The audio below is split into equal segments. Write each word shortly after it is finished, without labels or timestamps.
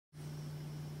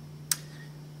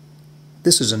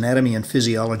This is Anatomy and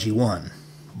Physiology 1,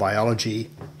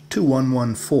 Biology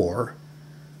 2114,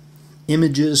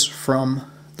 images from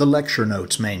the Lecture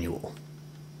Notes Manual.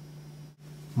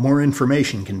 More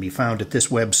information can be found at this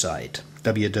website,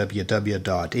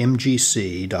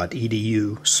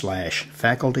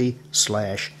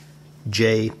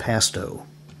 www.mgc.edu/faculty/jpasto.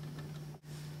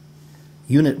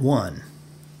 Unit 1,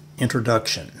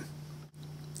 Introduction.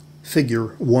 Figure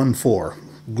 1.4,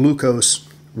 Glucose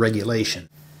Regulation.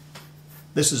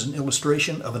 This is an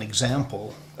illustration of an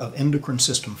example of endocrine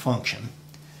system function.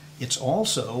 It's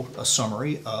also a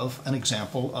summary of an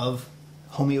example of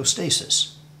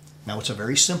homeostasis. Now, it's a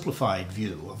very simplified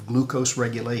view of glucose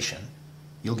regulation.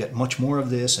 You'll get much more of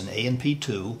this in A&P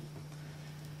 2.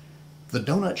 The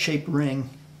donut-shaped ring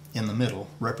in the middle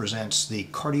represents the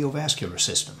cardiovascular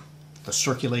system, the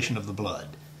circulation of the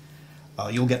blood.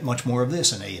 You'll get much more of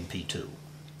this in A&P 2.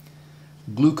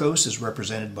 Glucose is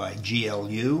represented by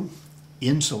GLU,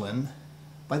 insulin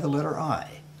by the letter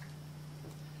I.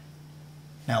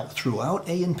 Now, throughout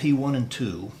A&P 1 and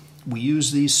 2, we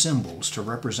use these symbols to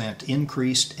represent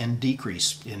increased and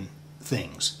decreased in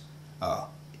things.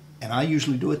 And I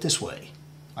usually do it this way.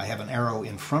 I have an arrow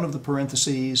in front of the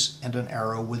parentheses and an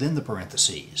arrow within the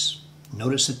parentheses.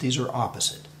 Notice that these are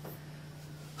opposite.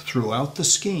 Throughout the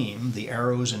scheme, the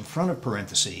arrows in front of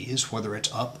parentheses, whether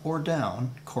it's up or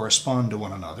down, correspond to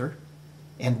one another.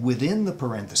 And within the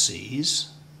parentheses,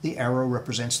 the arrow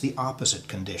represents the opposite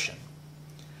condition.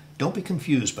 Don't be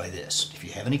confused by this. If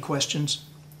you have any questions,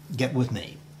 get with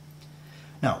me.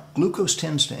 Now, glucose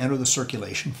tends to enter the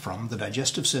circulation from the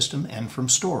digestive system and from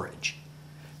storage.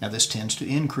 Now, this tends to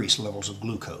increase levels of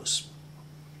glucose.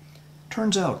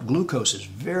 Turns out glucose is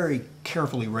very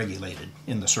carefully regulated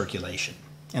in the circulation.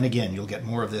 And again, you'll get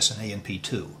more of this in A&P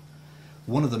 2.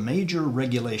 One of the major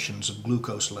regulations of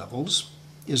glucose levels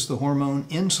is the hormone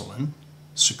insulin,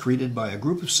 secreted by a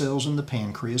group of cells in the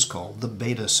pancreas called the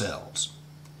beta cells.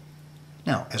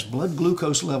 Now, as blood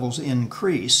glucose levels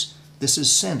increase, this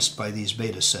is sensed by these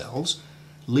beta cells,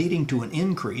 leading to an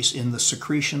increase in the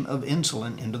secretion of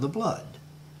insulin into the blood.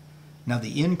 Now,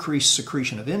 the increased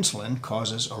secretion of insulin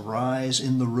causes a rise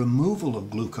in the removal of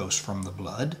glucose from the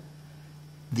blood,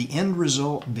 the end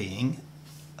result being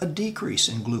a decrease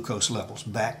in glucose levels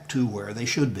back to where they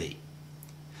should be.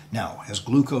 Now, as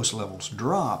glucose levels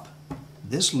drop,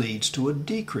 this leads to a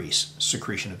decreased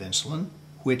secretion of insulin,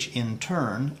 which in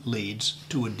turn leads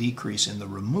to a decrease in the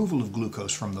removal of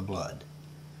glucose from the blood.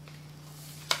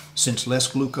 Since less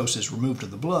glucose is removed to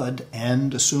the blood,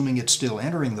 and assuming it's still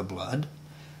entering the blood,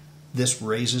 this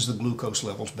raises the glucose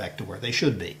levels back to where they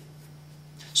should be.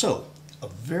 So, a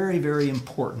very, very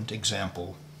important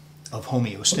example of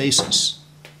homeostasis.